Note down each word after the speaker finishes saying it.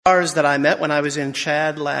stars that I met when I was in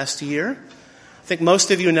Chad last year. I think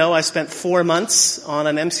most of you know I spent 4 months on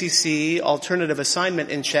an MCC alternative assignment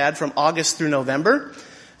in Chad from August through November.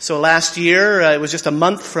 So last year, it was just a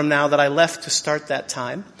month from now that I left to start that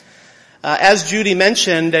time. As Judy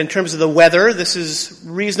mentioned, in terms of the weather, this is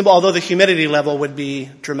reasonable, although the humidity level would be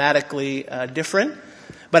dramatically different.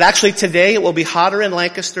 But actually today it will be hotter in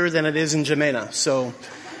Lancaster than it is in Jamena. So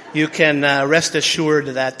you can rest assured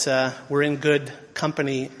that we're in good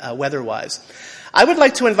company weather-wise. I would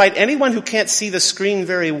like to invite anyone who can't see the screen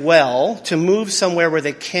very well to move somewhere where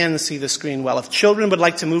they can see the screen well. If children would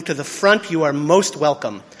like to move to the front, you are most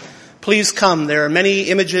welcome. Please come. There are many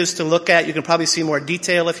images to look at. You can probably see more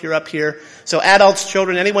detail if you're up here. So adults,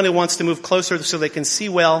 children, anyone who wants to move closer so they can see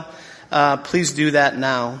well, please do that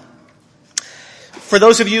now. For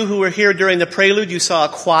those of you who were here during the prelude, you saw a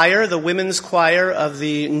choir, the women's choir of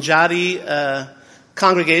the Njari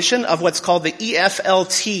congregation of what's called the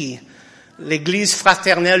EFLT, l'Église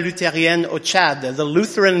Fraternelle Luthérienne au Tchad, the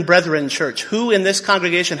Lutheran Brethren Church. Who in this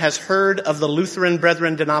congregation has heard of the Lutheran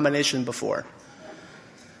Brethren denomination before?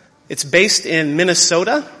 It's based in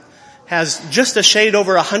Minnesota, has just a shade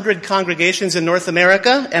over 100 congregations in North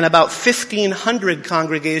America and about 1,500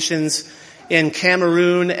 congregations in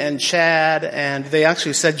Cameroon and Chad, and they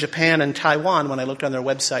actually said Japan and Taiwan when I looked on their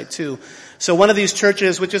website too. So one of these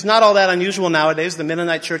churches, which is not all that unusual nowadays, the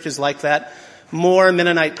Mennonite church is like that. More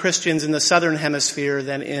Mennonite Christians in the southern hemisphere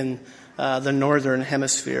than in the northern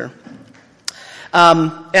hemisphere.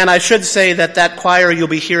 And I should say that choir you'll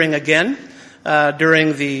be hearing again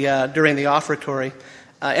during the offertory.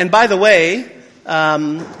 And by the way,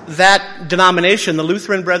 that denomination, the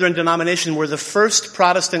Lutheran Brethren denomination, were the first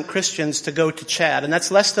Protestant Christians to go to Chad, and that's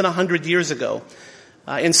less than 100 years ago.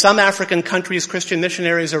 In some African countries, Christian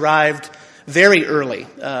missionaries arrived very early,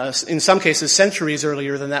 in some cases centuries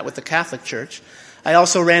earlier than that with the Catholic Church. I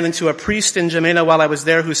also ran into a priest in Jamena while I was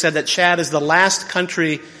there who said that Chad is the last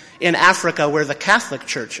country in Africa where the Catholic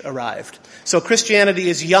Church arrived. So Christianity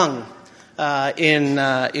is young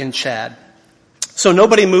in Chad. So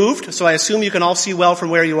nobody moved, so I assume you can all see well from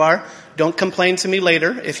where you are. Don't complain to me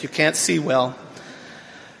later if you can't see well.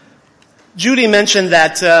 Judy mentioned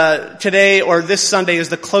that today, or this Sunday, is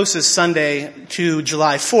the closest Sunday to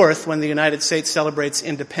July 4th, when the United States celebrates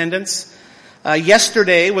independence.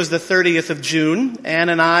 Yesterday was the 30th of June. Anne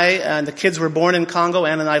and I, and the kids were born in Congo.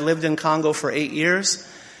 Anne and I lived in Congo for 8 years.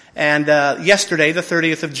 And yesterday, the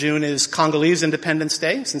 30th of June, is Congolese Independence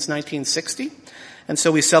Day since 1960. And so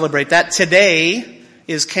we celebrate that. Today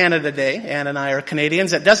is Canada Day. Anne and I are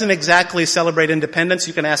Canadians. That doesn't exactly celebrate independence.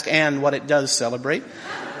 You can ask Anne what it does celebrate.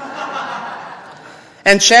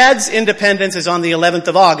 And Chad's independence is on the 11th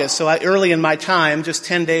of August. So early in my time, just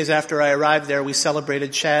 10 days after I arrived there, we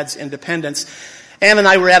celebrated Chad's independence. Anne and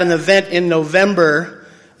I were at an event in November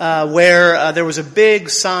where there was a big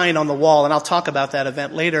sign on the wall, and I'll talk about that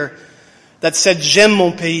event later, that said, "J'aime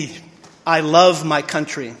mon pays." I love my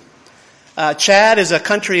country. Chad is a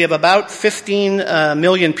country of about 15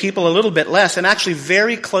 million people, a little bit less, and actually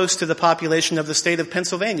very close to the population of the state of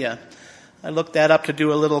Pennsylvania. I looked that up to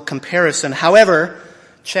do a little comparison. However,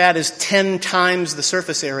 Chad is 10 times the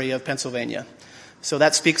surface area of Pennsylvania. So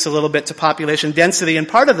that speaks a little bit to population density. And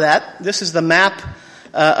part of that, this is the map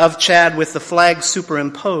of Chad with the flag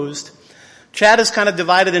superimposed. Chad is kind of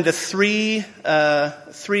divided into three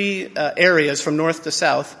areas from north to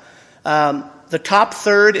south. The top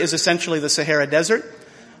third is essentially the Sahara Desert.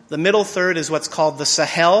 The middle third is what's called the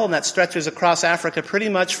Sahel, and that stretches across Africa pretty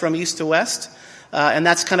much from east to west. And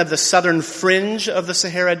that's kind of the southern fringe of the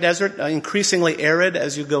Sahara Desert, increasingly arid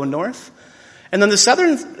as you go north. And then the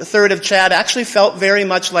southern third of Chad actually felt very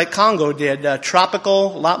much like Congo did,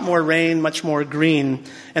 tropical, a lot more rain, much more green.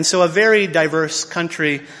 And so a very diverse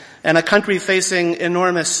country, and a country facing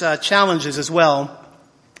enormous challenges as well.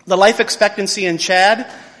 The life expectancy in Chad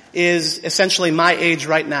is essentially my age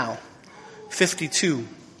right now, 52.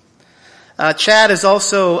 Chad is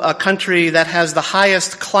also a country that has the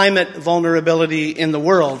highest climate vulnerability in the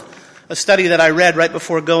world. A study that I read right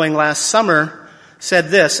before going last summer said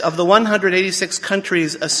this: of the 186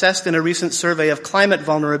 countries assessed in a recent survey of climate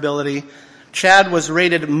vulnerability, Chad was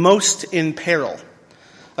rated most in peril.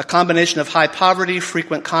 A combination of high poverty,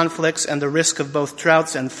 frequent conflicts, and the risk of both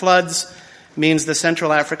droughts and floods means the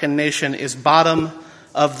Central African nation is bottom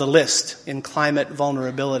of the list in climate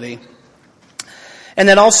vulnerability. And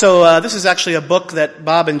then also, this is actually a book that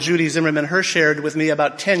Bob and Judy Zimmerman-Hersh shared with me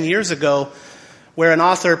about 10 years ago, where an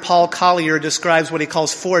author, Paul Collier, describes what he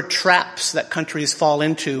calls 4 traps that countries fall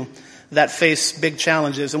into that face big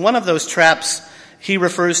challenges. And one of those traps he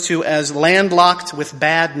refers to as landlocked with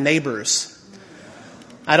bad neighbors.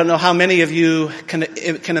 I don't know how many of you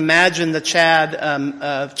can imagine the Chad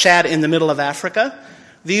in the middle of Africa.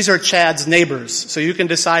 These are Chad's neighbors, so you can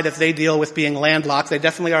decide if they deal with being landlocked. They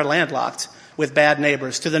definitely are landlocked with bad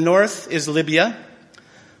neighbors. To the north is Libya.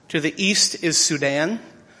 To the east is Sudan.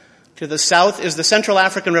 To the south is the Central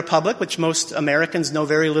African Republic, which most Americans know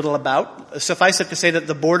very little about. Suffice it to say that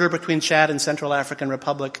the border between Chad and Central African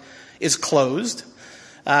Republic is closed.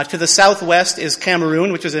 To the southwest is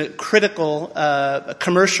Cameroon, which is a critical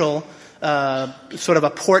commercial sort of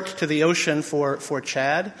a port to the ocean for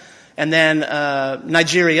Chad. And then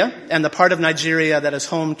Nigeria, and the part of Nigeria that is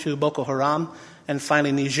home to Boko Haram, and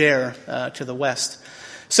finally Niger to the west.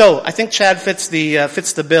 So I think Chad fits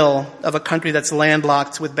the bill of a country that's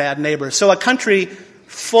landlocked with bad neighbors. So a country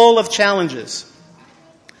full of challenges.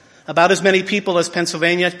 About as many people as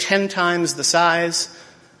Pennsylvania, 10 times the size.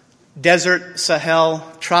 Desert, Sahel,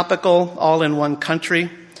 tropical, all in one country.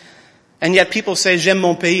 And yet people say, j'aime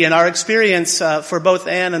mon pays. And our experience for both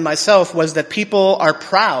Anne and myself was that people are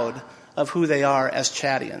proud of who they are as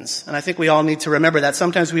Chadians. And I think we all need to remember that.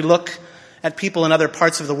 Sometimes we look at people in other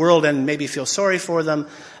parts of the world and maybe feel sorry for them.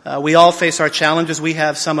 We all face our challenges. We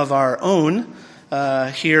have some of our own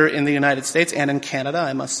here in the United States and in Canada,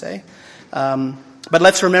 I must say. But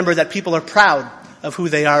let's remember that people are proud of who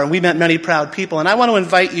they are, and we met many proud people. And I want to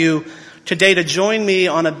invite you today to join me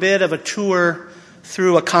on a bit of a tour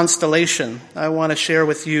through a constellation. I want to share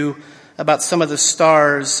with you about some of the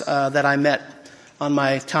stars that I met on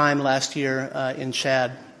my time last year in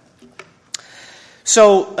Chad.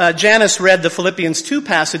 So Janice read the Philippians 2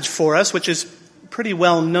 passage for us, which is pretty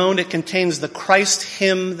well known. It contains the Christ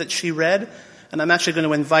hymn that she read, and I'm actually going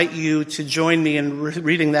to invite you to join me in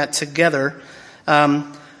reading that together.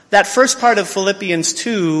 That first part of Philippians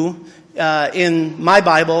 2 in my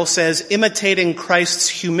Bible says, imitating Christ's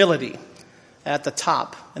humility at the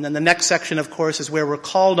top. And then the next section, of course, is where we're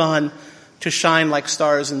called on to shine like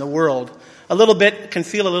stars in the world. Can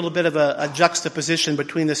feel a little bit of a juxtaposition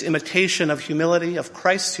between this imitation of humility, of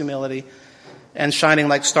Christ's humility, and shining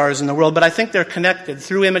like stars in the world. But I think they're connected.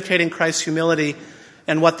 Through imitating Christ's humility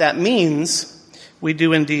and what that means, we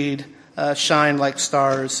do indeed shine like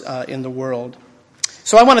stars in the world.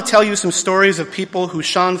 So I want to tell you some stories of people who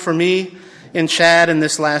shone for me in Chad in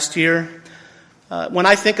this last year. When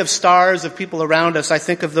I think of stars, of people around us, I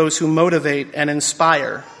think of those who motivate and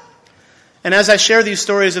inspire. And as I share these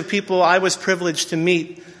stories of people I was privileged to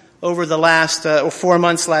meet over the last 4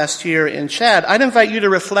 months last year in Chad, I'd invite you to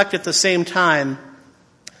reflect at the same time,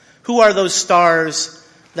 who are those stars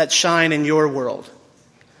that shine in your world?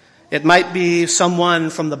 It might be someone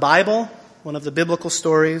from the Bible, one of the biblical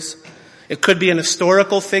stories. It could be an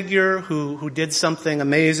historical figure who did something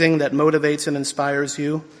amazing that motivates and inspires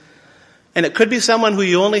you. And it could be someone who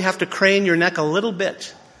you only have to crane your neck a little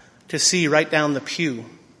bit to see right down the pew.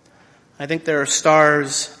 I think there are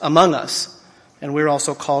stars among us, and we're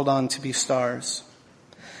also called on to be stars.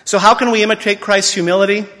 So how can we imitate Christ's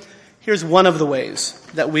humility? Here's one of the ways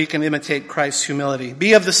that we can imitate Christ's humility.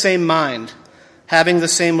 Be of the same mind, having the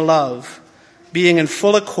same love, being in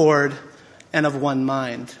full accord, and of one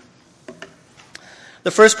mind. The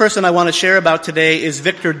first person I want to share about today is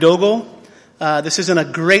Victor Dogo. This isn't a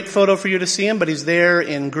great photo for you to see him, but he's there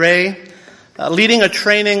in gray, leading a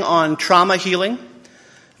training on trauma healing.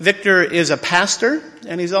 Victor is a pastor,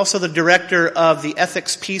 and he's also the director of the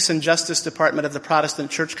Ethics, Peace, and Justice Department of the Protestant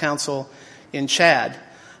Church Council in Chad.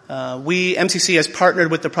 MCC has partnered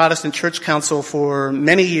with the Protestant Church Council for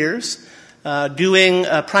many years, doing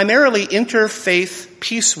primarily interfaith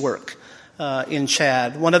peace work in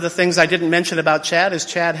Chad. One of the things I didn't mention about Chad is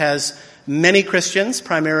Chad has many Christians,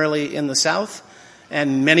 primarily in the south,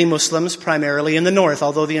 and many Muslims, primarily in the north,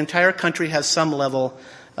 although the entire country has some level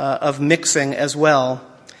of mixing as well.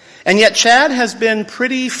 And yet Chad has been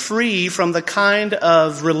pretty free from the kind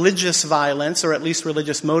of religious violence, or at least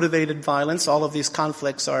religious-motivated violence, all of these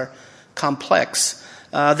conflicts are complex,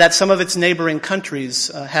 that some of its neighboring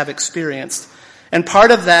countries have experienced. And part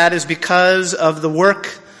of that is because of the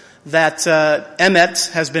work that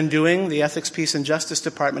EMET has been doing, the Ethics, Peace, and Justice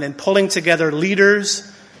Department, in pulling together leaders,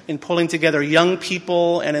 in pulling together young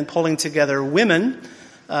people, and in pulling together women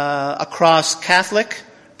across Catholic,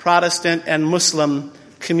 Protestant, and Muslim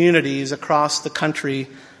communities across the country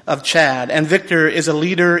of Chad. And Victor is a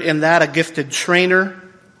leader in that, a gifted trainer.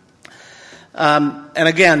 And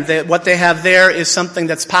again, what they have there is something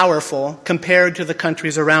that's powerful compared to the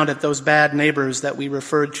countries around it, those bad neighbors that we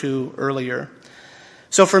referred to earlier.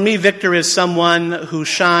 So for me, Victor is someone who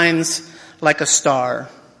shines like a star.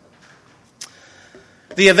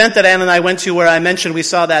 The event that Ann and I went to where I mentioned we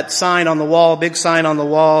saw that sign on the wall, big sign on the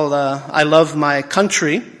wall, I love my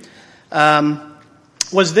country.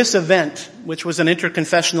 was this event, which was an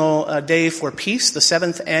interconfessional day for peace, the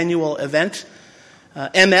 7th annual event.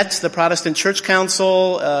 Emmet, the Protestant Church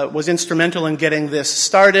Council, was instrumental in getting this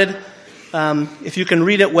started. If you can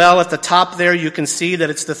read it well at the top there, you can see that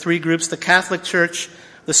it's the three groups: the Catholic Church,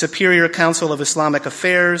 the Superior Council of Islamic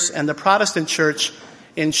Affairs, and the Protestant Church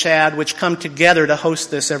in Chad, which come together to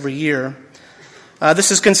host this every year.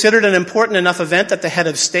 This is considered an important enough event that the head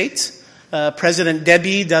of state, President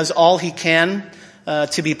Deby, does all he can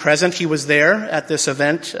to be present. He was there at this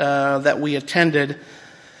event that we attended.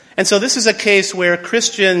 And so this is a case where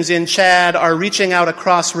Christians in Chad are reaching out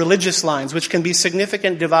across religious lines, which can be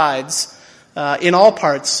significant divides in all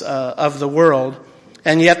parts of the world.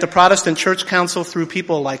 And yet the Protestant Church Council, through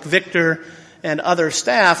people like Victor and other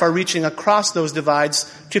staff, are reaching across those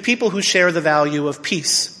divides to people who share the value of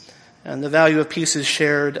peace. And the value of peace is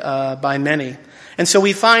shared by many. And so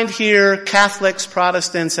we find here Catholics,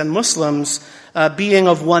 Protestants, and Muslims being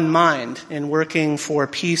of one mind in working for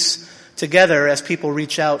peace together as people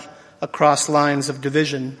reach out across lines of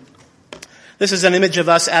division. This is an image of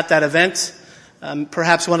us at that event.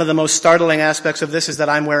 Perhaps one of the most startling aspects of this is that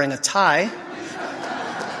I'm wearing a tie.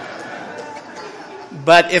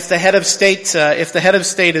 But if the head of state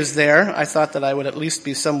is there, I thought that I would at least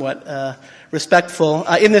be somewhat respectful.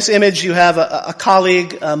 In this image, you have a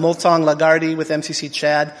colleague, Moltong Lagarde with MCC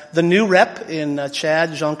Chad, the new rep in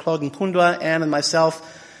Chad, Jean-Claude Nkundwa, Anne and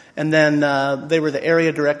myself, and then they were the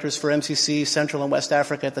area directors for MCC Central and West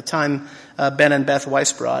Africa at the time, Ben and Beth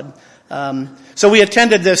Weisbrod. So we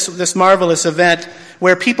attended this marvelous event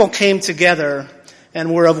where people came together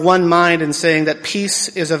and were of one mind in saying that peace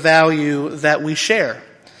is a value that we share,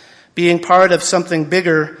 being part of something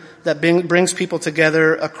bigger that brings people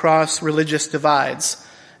together across religious divides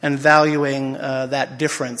and valuing that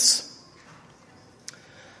difference.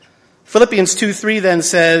 Philippians 2:3 then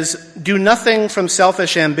says, "Do nothing from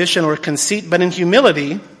selfish ambition or conceit, but in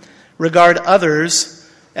humility regard others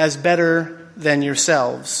as better than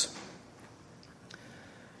yourselves."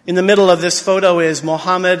 In the middle of this photo is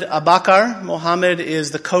Mohammed Abakar. Mohammed is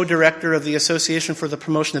the co-director of the Association for the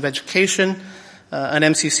Promotion of Education, an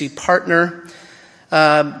MCC partner.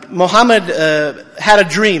 Mohammed had a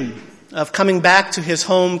dream of coming back to his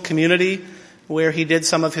home community where he did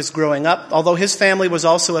some of his growing up. Although his family was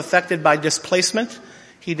also affected by displacement,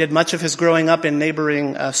 he did much of his growing up in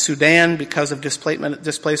neighboring Sudan because of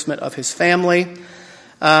displacement of his family.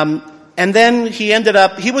 And then he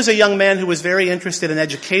was a young man who was very interested in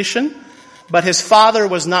education, but his father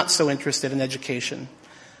was not so interested in education.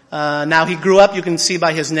 Now he grew up, you can see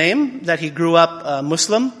by his name that he grew up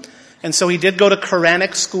Muslim, and so he did go to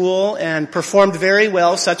Quranic school and performed very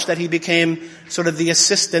well, such that he became sort of the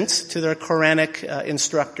assistant to their Quranic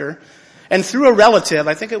instructor. And through a relative,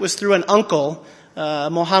 I think it was through an uncle,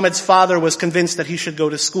 Muhammad's father was convinced that he should go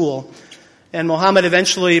to school. And Muhammad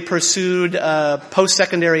eventually pursued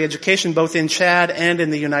post-secondary education both in Chad and in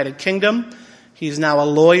the United Kingdom. He's now a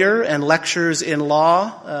lawyer and lectures in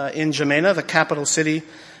law in N'Djamena, the capital city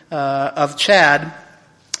of Chad.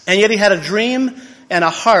 And yet he had a dream and a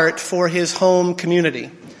heart for his home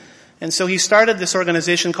community. And so he started this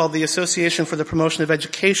organization called the Association for the Promotion of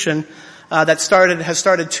Education has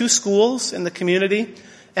started 2 schools in the community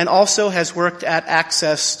and also has worked at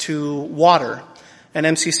access to water. And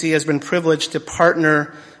MCC has been privileged to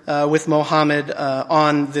partner with Mohammed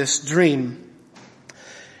on this dream.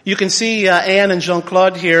 You can see Anne and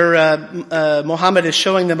Jean-Claude here. Mohammed is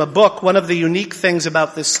showing them a book. One of the unique things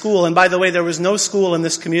about this school, and by the way, there was no school in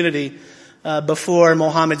this community before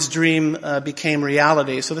Mohammed's dream became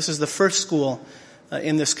reality. So this is the first school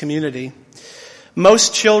in this community.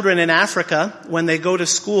 Most children in Africa, when they go to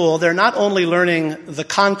school, they're not only learning the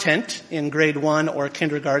content in grade 1 or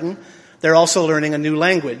kindergarten, they're also learning a new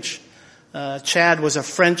language. Chad was a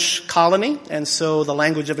French colony, and so the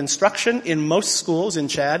language of instruction in most schools in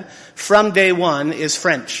Chad from day 1 is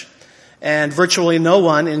French. And virtually no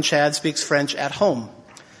one in Chad speaks French at home.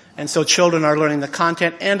 And so children are learning the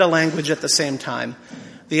content and a language at the same time.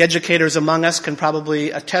 The educators among us can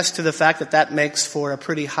probably attest to the fact that that makes for a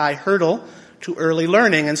pretty high hurdle to early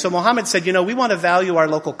learning. And so Mohammed said, we want to value our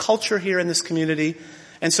local culture here in this community,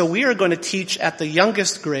 and so we are going to teach at the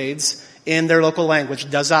youngest grades in their local language,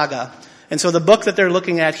 Dazaga. And so the book that they're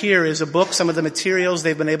looking at here is a book, some of the materials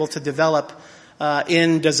they've been able to develop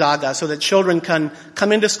in Dazaga, so that children can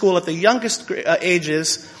come into school at the youngest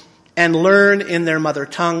ages and learn in their mother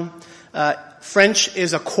tongue. French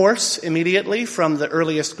is a course immediately from the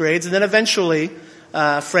earliest grades, and then eventually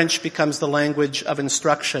French becomes the language of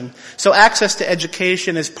instruction. So access to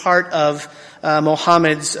education is part of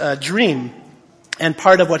Mohammed's dream. and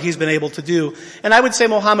part of what he's been able to do. And I would say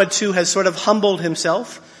Muhammad too has sort of humbled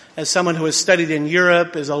himself as someone who has studied in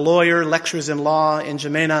Europe, is a lawyer, lectures in law in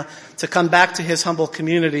Jamena, to come back to his humble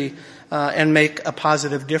community and make a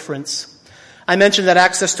positive difference. I mentioned that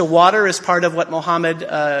access to water is part of what Muhammad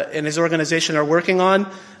and his organization are working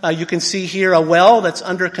on. You can see here a well that's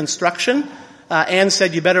under construction. Anne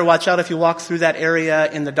said you better watch out if you walk through that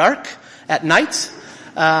area in the dark at night.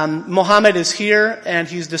 Muhammad is here, and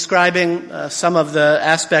he's describing some of the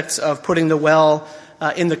aspects of putting the well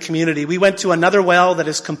in the community. We went to another well that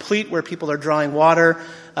is complete, where people are drawing water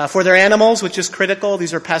for their animals, which is critical.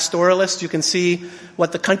 These are pastoralists. You can see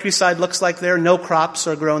what the countryside looks like there. No crops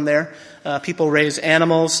are grown there. People raise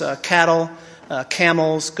animals, cattle,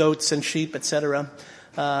 camels, goats, and sheep, etc.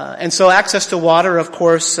 And so access to water, of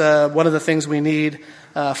course, one of the things we need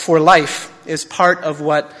for life, is part of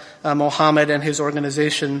what Muhammad and his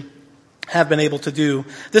organization have been able to do.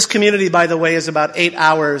 This community, by the way, is about 8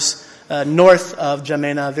 hours north of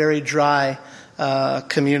Jamena, a very dry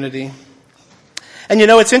community. And you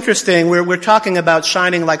know, it's interesting, we're talking about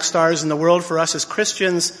shining like stars in the world. For us as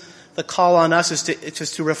Christians, the call on us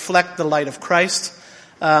is to reflect the light of Christ.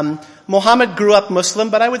 Muhammad grew up Muslim,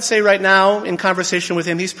 but I would say right now, in conversation with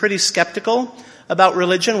him, he's pretty skeptical about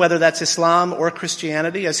religion, whether that's Islam or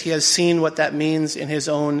Christianity, as he has seen what that means in his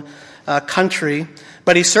own country.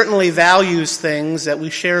 But he certainly values things, that we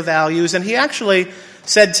share values, and he actually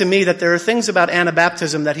said to me that there are things about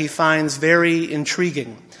Anabaptism that he finds very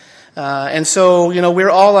intriguing. And so, you know, we're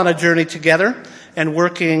all on a journey together and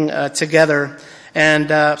working together.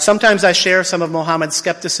 And sometimes I share some of Muhammad's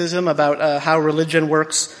skepticism about how religion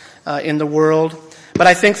works in the world. But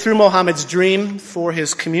I think through Muhammad's dream for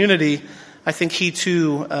his community, I think he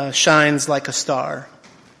too shines like a star.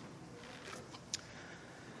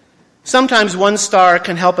 Sometimes one star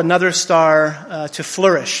can help another star to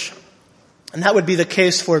flourish. And that would be the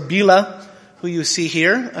case for Bila, who you see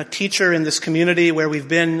here, a teacher in this community where we've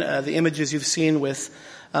been, the images you've seen with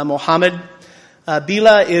Muhammad.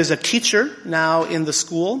 Bila is a teacher now in the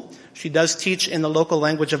school. She does teach in the local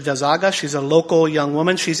language of Dazaga. She's a local young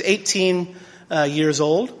woman. She's 18 years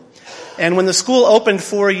old. And when the school opened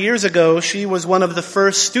 4 years ago, she was one of the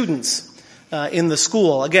first students in the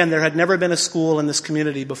school. Again, there had never been a school in this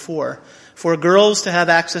community before. For girls to have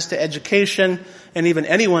access to education, and even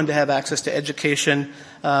anyone to have access to education,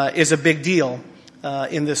 is a big deal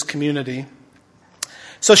in this community.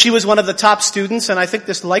 So she was one of the top students, and I think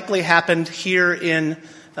this likely happened here in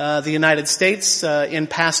the United States in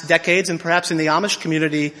past decades, and perhaps in the Amish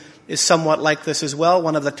community is somewhat like this as well.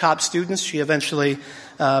 One of the top students, she eventually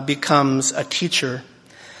becomes a teacher.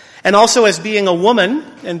 And also, as being a woman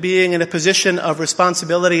and being in a position of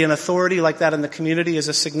responsibility and authority like that in the community is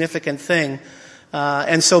a significant thing.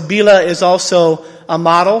 And so Bila is also a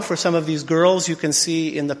model for some of these girls you can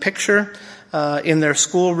see in the picture in their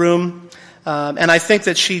schoolroom. And I think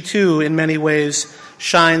that she too, in many ways,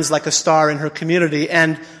 shines like a star in her community.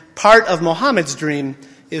 And part of Muhammad's dream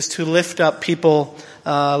is to lift up people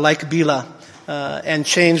like Bila and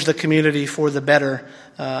change the community for the better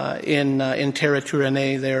in Terre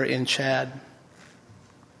Tournai there in Chad.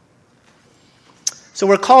 So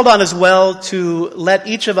we're called on as well to let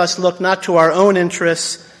each of us look not to our own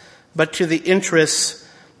interests, but to the interests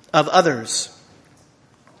of others.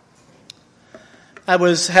 I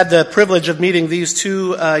had the privilege of meeting these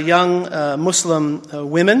two young Muslim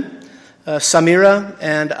women, Samira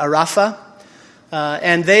and Arafa.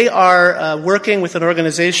 And they are working with an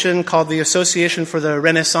organization called the Association for the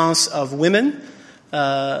Renaissance of Women,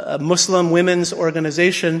 a Muslim women's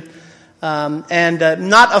organization, and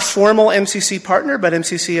not a formal MCC partner, but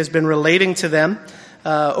MCC has been relating to them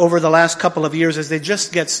over the last couple of years as they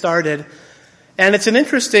just get started. And it's an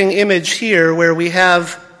interesting image here where we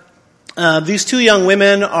have these two young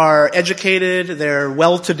women are educated, they're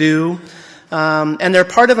well-to-do, and they're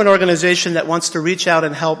part of an organization that wants to reach out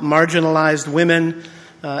and help marginalized women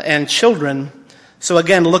and children. So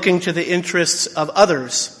again, looking to the interests of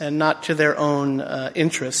others and not to their own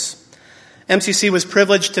interests. MCC was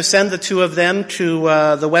privileged to send the two of them to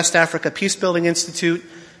the West Africa Peacebuilding Institute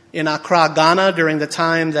in Accra, Ghana during the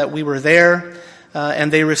time that we were there.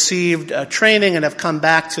 And they received training and have come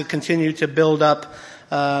back to continue to build up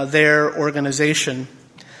their organization.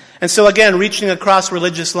 And so again, reaching across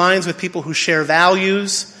religious lines with people who share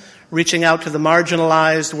values, reaching out to the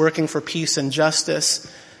marginalized, working for peace and justice.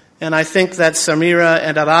 And I think that Samira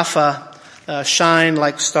and Arafa shine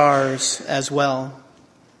like stars as well.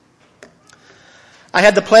 I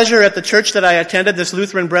had the pleasure at the church that I attended, this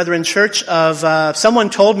Lutheran Brethren Church, of someone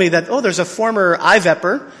told me that, there's a former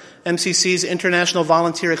IVEPer, MCC's International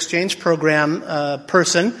Volunteer Exchange Program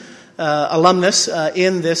person, alumnus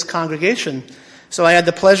in this congregation. So I had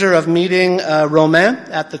the pleasure of meeting Romain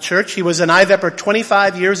at the church. He was an IVEPer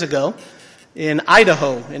 25 years ago in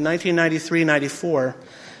Idaho in 1993-94.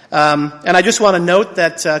 And I just want to note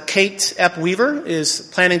that Kate Epp Weaver is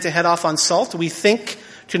planning to head off on SALT, we think,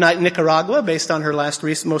 to Nicaragua, based on her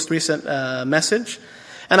most recent message.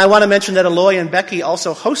 And I want to mention that Eloy and Becky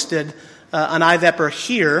also hosted an IVEPer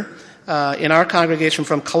here in our congregation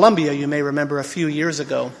from Colombia, you may remember, a few years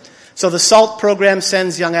ago. So the SALT program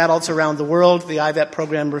sends young adults around the world. The IVEP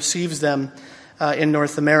program receives them in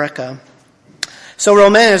North America. So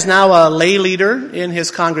Romain is now a lay leader in his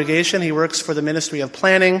congregation. He works for the Ministry of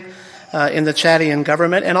Planning in the Chadian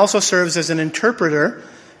government and also serves as an interpreter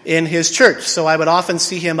in his church. So I would often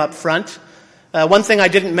see him up front. One thing I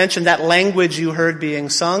didn't mention, that language you heard being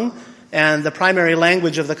sung, and the primary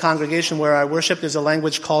language of the congregation where I worship is a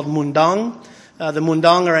language called Mundang. The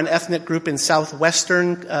Mundang are an ethnic group in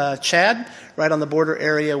southwestern Chad, right on the border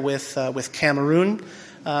area with Cameroon.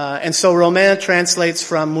 And so Romain translates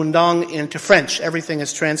from Mundang into French. Everything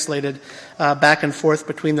is translated back and forth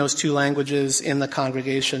between those two languages in the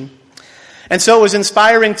congregation. And so it was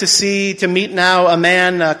inspiring to meet now a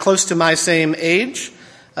man close to my same age,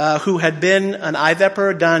 who had been an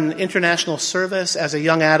IVEPer, done international service as a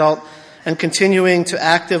young adult, and continuing to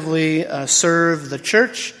actively serve the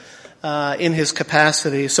church in his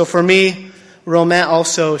capacity. So for me, Romain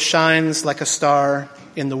also shines like a star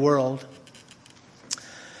in the world.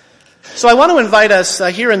 So I want to invite us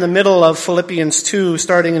here in the middle of Philippians 2,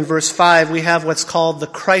 starting in verse 5, we have what's called the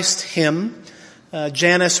Christ hymn.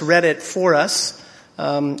 Janice read it for us.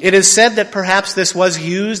 It is said that perhaps this was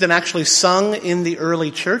used and actually sung in the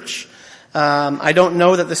early church. I don't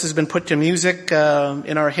know that this has been put to music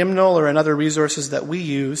in our hymnal or in other resources that we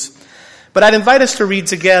use. But I'd invite us to read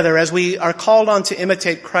together as we are called on to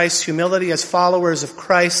imitate Christ's humility as followers of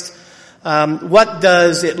Christ. What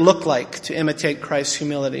does it look like to imitate Christ's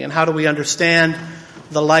humility? And how do we understand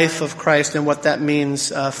the life of Christ and what that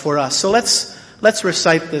means for us? So let's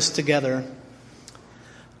recite this together.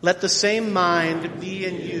 Let the same mind be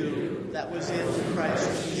in you that was in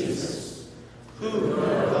Christ Jesus, who,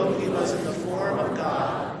 though he was in the form of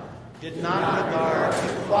God, did not regard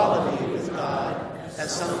equality with God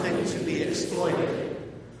as something to be exploited,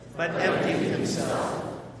 but emptied himself,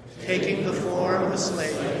 taking the form of a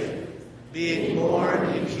slave, being born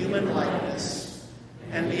in human likeness,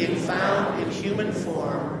 and being found in human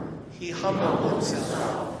form, he humbled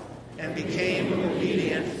himself and became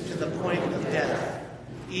obedient to the point of death,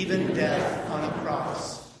 even death on a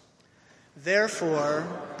cross. Therefore,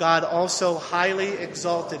 God also highly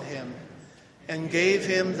exalted him and gave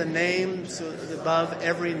him the name above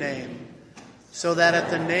every name, so that at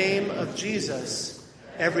the name of Jesus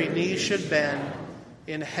every knee should bend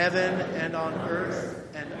in heaven and on earth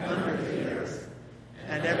and under the earth,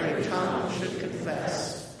 and every tongue should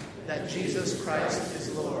confess that Jesus Christ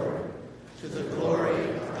is Lord, to the glory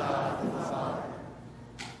of God the Father.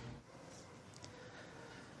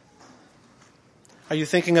 Are you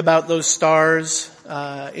thinking about those stars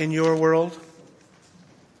in your world?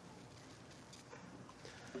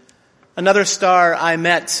 Another star I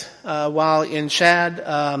met while in Chad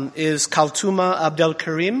is Kaltuma Abdel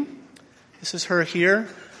Karim. This is her here.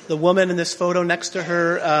 The woman in this photo next to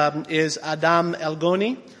her is Adam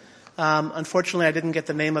Elgoni. Unfortunately, I didn't get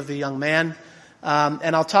the name of the young man.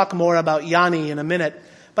 And I'll talk more about Yanni in a minute.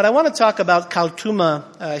 But I want to talk about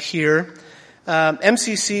Kaltuma here.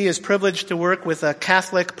 MCC is privileged to work with a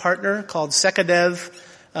Catholic partner called Sekadev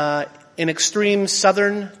in extreme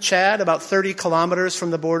southern Chad, about 30 kilometers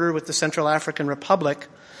from the border with the Central African Republic.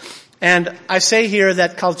 And I say here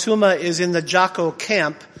that Kaltuma is in the Jacko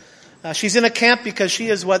camp. She's in a camp because she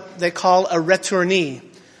is what they call a retournee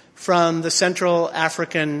from the Central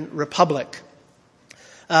African Republic.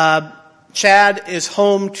 Chad is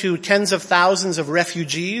home to tens of thousands of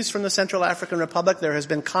refugees from the Central African Republic. There has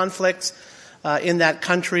been conflict in that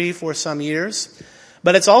country for some years.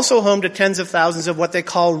 But it's also home to tens of thousands of what they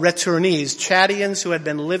call retournees, Chadians who had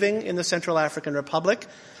been living in the Central African Republic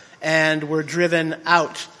and were driven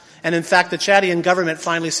out. And in fact, the Chadian government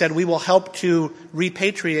finally said, we will help to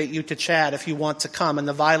repatriate you to Chad if you want to come. And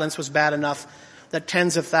the violence was bad enough that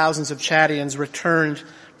tens of thousands of Chadians returned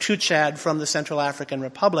to Chad from the Central African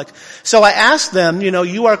Republic. So I asked them,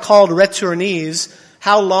 you are called retournees.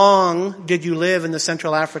 How long did you live in the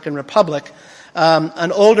Central African Republic?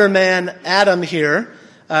 An older man, Adam here,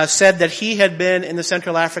 said that he had been in the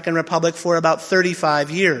Central African Republic for about 35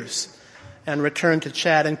 years and returned to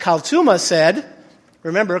Chad. And Kaltuma said,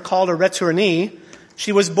 remember, called a retournee,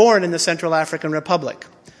 she was born in the Central African Republic,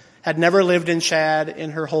 had never lived in Chad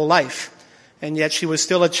in her whole life. and yet she was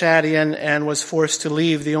still a Chadian and was forced to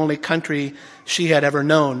leave the only country she had ever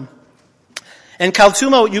known. And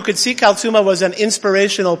Kaltuma, you could see Kaltuma was an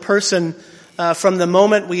inspirational person from the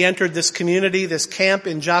moment we entered this community, this camp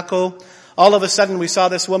in Jaco. All of a sudden we saw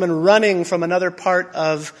this woman running from another part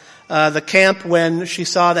of the camp when she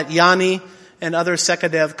saw that Yanni and other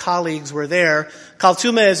Sekadev colleagues were there.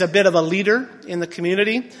 Kaltuma is a bit of a leader in the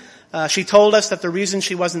community. She told us that the reason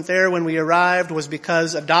she wasn't there when we arrived was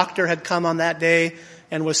because a doctor had come on that day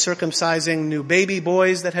and was circumcising new baby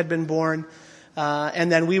boys that had been born.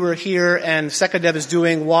 And then we were here, and Sekadev is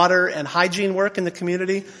doing water and hygiene work in the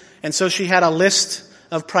community. And so she had a list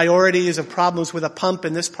of priorities of problems with a pump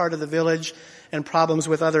in this part of the village and problems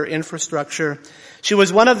with other infrastructure. She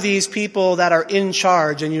was one of these people that are in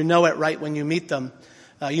charge, and you know it right when you meet them.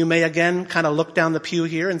 You may again kind of look down the pew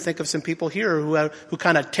here and think of some people here who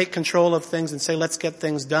kind of take control of things and say, let's get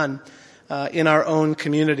things done in our own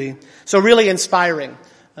community. So really inspiring.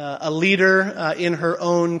 A leader in her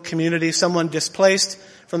own community, someone displaced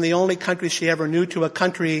from the only country she ever knew to a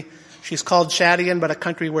country she's called Chadian, but a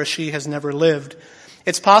country where she has never lived.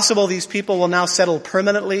 It's possible these people will now settle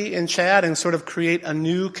permanently in Chad and sort of create a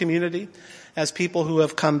new community as people who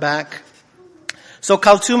have come back. So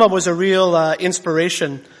Kaltuma was a real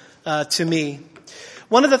inspiration to me.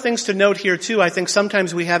 One of the things to note here too, I think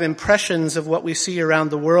sometimes we have impressions of what we see around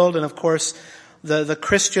the world, and of course the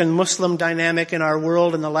Christian-Muslim dynamic in our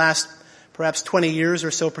world in the last perhaps 20 years or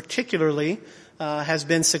so particularly has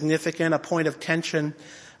been significant, a point of tension.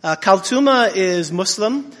 Kaltuma is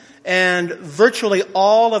Muslim, and virtually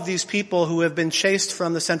all of these people who have been chased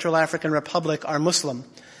from the Central African Republic are Muslim.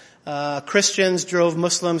 Christians drove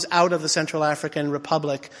Muslims out of the Central African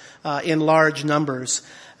Republic in large numbers.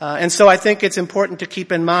 And so I think it's important to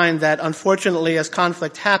keep in mind that unfortunately as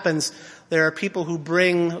conflict happens, there are people who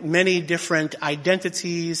bring many different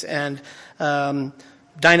identities and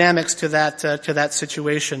dynamics to that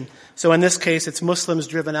situation. So in this case, it's Muslims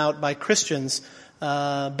driven out by Christians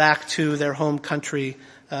back to their home country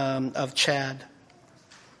of Chad.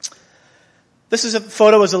 This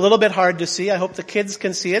photo is a little bit hard to see. I hope the kids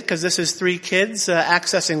can see it because this is 3 kids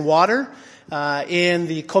accessing water in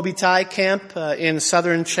the Kobitai camp in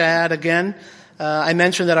southern Chad again. I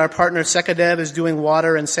mentioned that our partner Sekadev is doing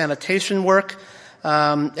water and sanitation work.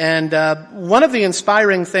 And one of the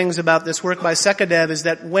inspiring things about this work by Sekadev is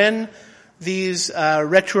that when these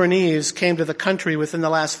returnees came to the country within the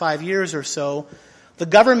last 5 years or so, the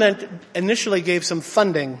government initially gave some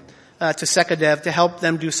funding to Sekadev to help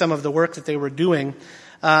them do some of the work that they were doing.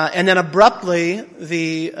 And then abruptly,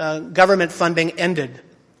 the government funding ended.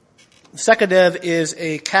 Sekadev is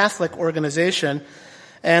a Catholic organization,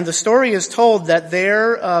 and the story is told that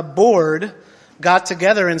their board got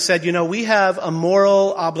together and said, we have a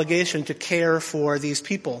moral obligation to care for these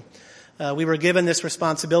people. We were given this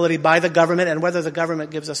responsibility by the government, and whether the government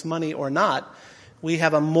gives us money or not, we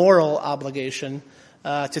have a moral obligation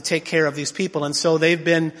to take care of these people. And so they've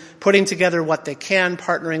been putting together what they can,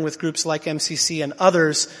 partnering with groups like MCC and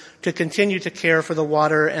others to continue to care for the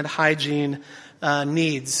water and hygiene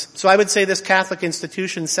needs. So I would say this Catholic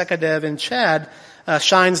institution, Sekadev in Chad,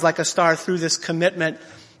 shines like a star through this commitment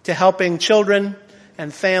to helping children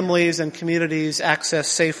and families and communities access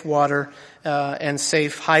safe water and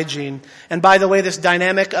safe hygiene. And by the way, this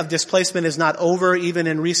dynamic of displacement is not over. Even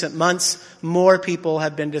in recent months, more people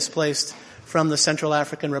have been displaced from the Central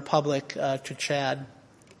African Republic to Chad.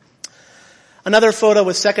 Another photo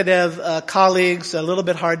with Sekadev colleagues, a little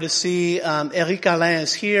bit hard to see. Eric Alain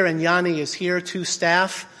is here and Yanni is here, 2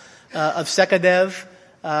 staff of Sekadev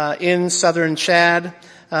in southern Chad.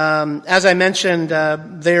 As I mentioned,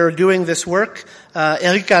 they're doing this work.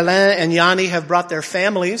 Eric Alain and Yanni have brought their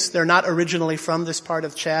families. They're not originally from this part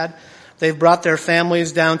of Chad. They've brought their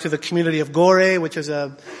families down to the community of Gore, which is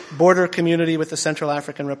a border community with the Central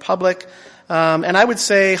African Republic. And I would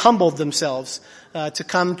say humbled themselves to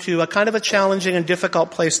come to a kind of a challenging and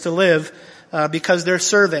difficult place to live because they're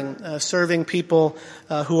serving people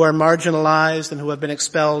who are marginalized and who have been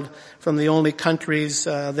expelled from the only countries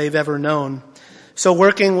they've ever known. So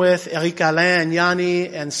working with Eric Alain and Yanni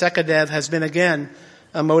and Sekadev has been again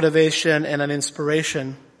a motivation and an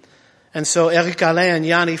inspiration. And so Eric Alain and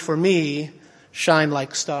Yanni, for me, shine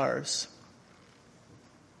like stars.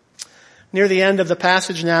 Near the end of the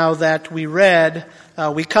passage now that we read,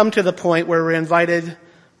 we come to the point where we're invited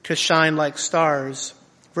to shine like stars.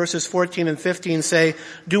 Verses 14 and 15 say,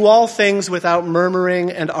 "Do all things without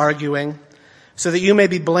murmuring and arguing, so that you may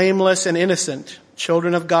be blameless and innocent,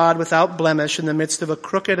 children of God without blemish in the midst of a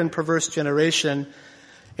crooked and perverse generation,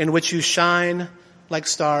 in which you shine like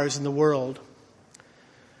stars in the world."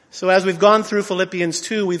 So as we've gone through Philippians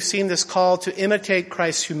 2, we've seen this call to imitate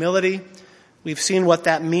Christ's humility. We've seen what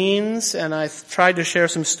that means, and I've tried to share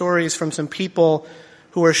some stories from some people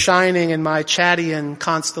who are shining in my Chadian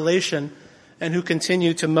constellation and who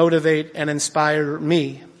continue to motivate and inspire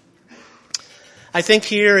me. I think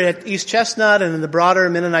here at East Chestnut and in the broader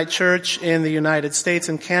Mennonite Church in the United States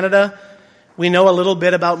and Canada, we know a little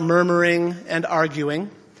bit about murmuring and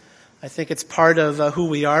arguing. I think it's part of who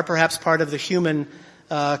we are, perhaps part of the human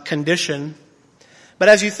condition. But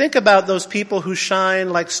as you think about those people who shine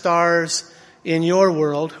like stars in your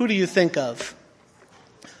world, who do you think of?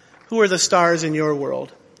 Who are the stars in your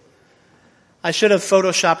world? I should have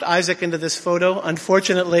photoshopped Isaac into this photo.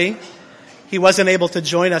 Unfortunately, he wasn't able to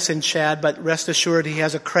join us in Chad, but rest assured he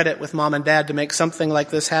has a credit with Mom and Dad to make something like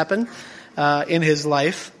this happen in his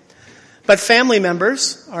life. But family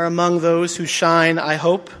members are among those who shine, I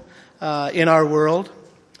hope, in our world.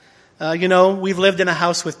 We've lived in a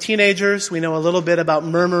house with teenagers. We know a little bit about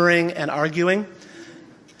murmuring and arguing.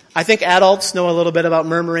 I think adults know a little bit about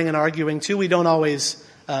murmuring and arguing too. We don't always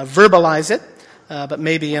verbalize it, but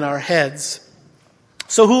maybe in our heads.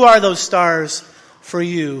 So who are those stars for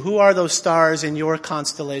you? Who are those stars in your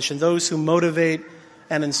constellation? Those who motivate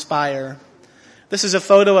and inspire. This is a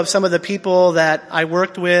photo of some of the people that I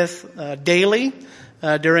worked with daily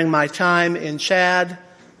during my time in Chad.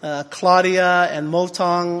 Claudia and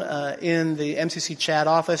Multong in the MCC Chad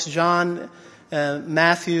office. John,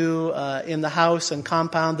 Matthew in the house and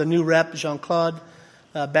compound. The new rep, Jean-Claude.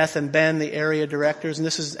 Beth and Ben, the area directors. And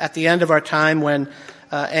this is at the end of our time when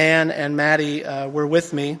Anne and Maddie were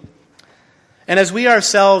with me. And as we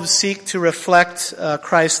ourselves seek to reflect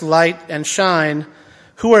Christ's light and shine,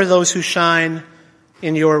 who are those who shine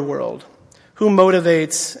in your world? Who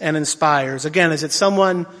motivates and inspires? Again, is it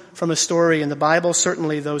someone from a story in the Bible?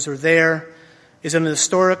 Certainly those are there. Is it an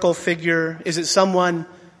historical figure? Is it someone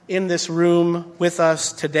in this room with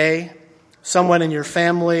us today? Someone in your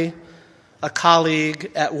family? A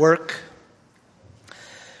colleague at work?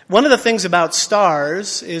 One of the things about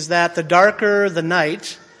stars is that the darker the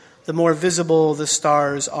night, the more visible the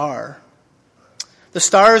stars are. The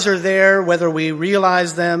stars are there whether we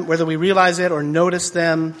realize it or notice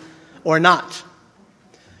them or not.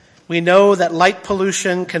 We know that light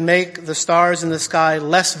pollution can make the stars in the sky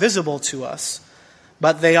less visible to us,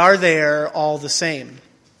 but they are there all the same.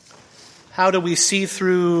 How do we see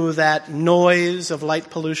through that noise of light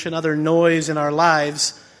pollution, other noise in our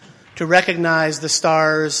lives, to recognize the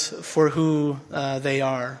stars for who they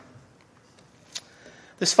are?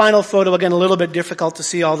 This final photo, again, a little bit difficult to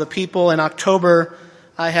see all the people. In October,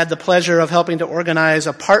 I had the pleasure of helping to organize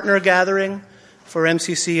a partner gathering for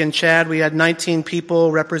MCC in Chad. We had 19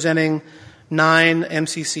 people representing 9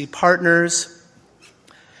 MCC partners.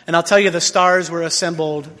 And I'll tell you, the stars were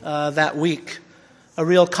assembled that week. A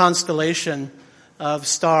real constellation of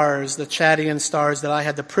stars, the Chadian stars that I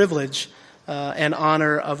had the privilege and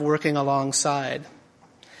honor of working alongside.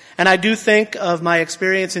 And I do think of my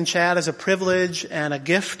experience in Chad as a privilege and a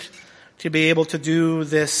gift to be able to do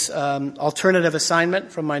this alternative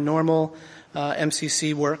assignment from my normal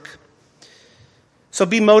MCC work. So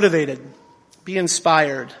be motivated, be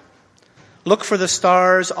inspired. Look for the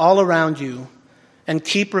stars all around you and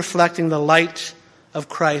keep reflecting the light of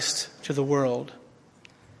Christ to the world.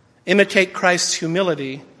 Imitate Christ's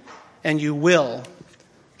humility and you will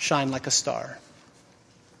shine like a star.